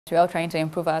We're all trying to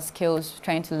improve our skills,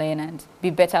 trying to learn and be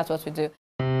better at what we do.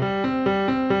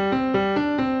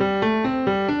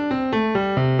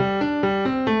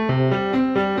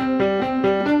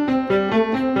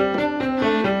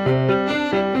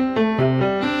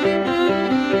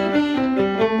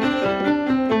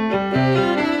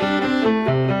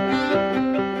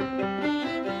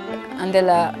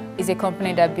 Andela is a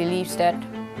company that believes that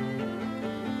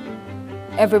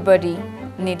everybody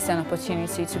needs an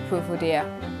opportunity to prove who they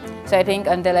are. So I think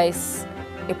Andela is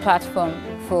a platform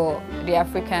for the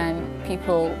African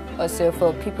people, also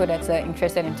for people that are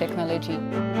interested in technology.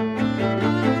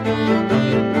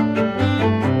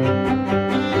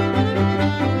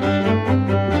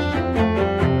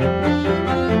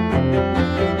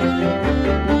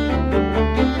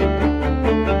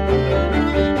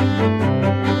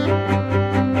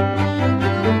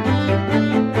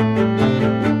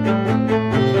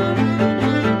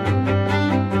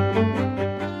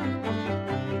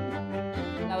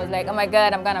 Like, oh my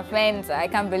God, I'm gonna faint. I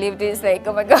can't believe this. Like,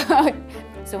 oh my God.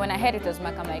 So when I heard it was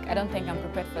Mark, I'm like, I don't think I'm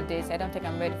prepared for this. I don't think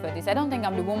I'm ready for this. I don't think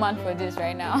I'm the woman for this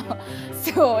right now.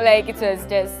 So like, it was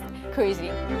just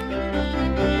crazy.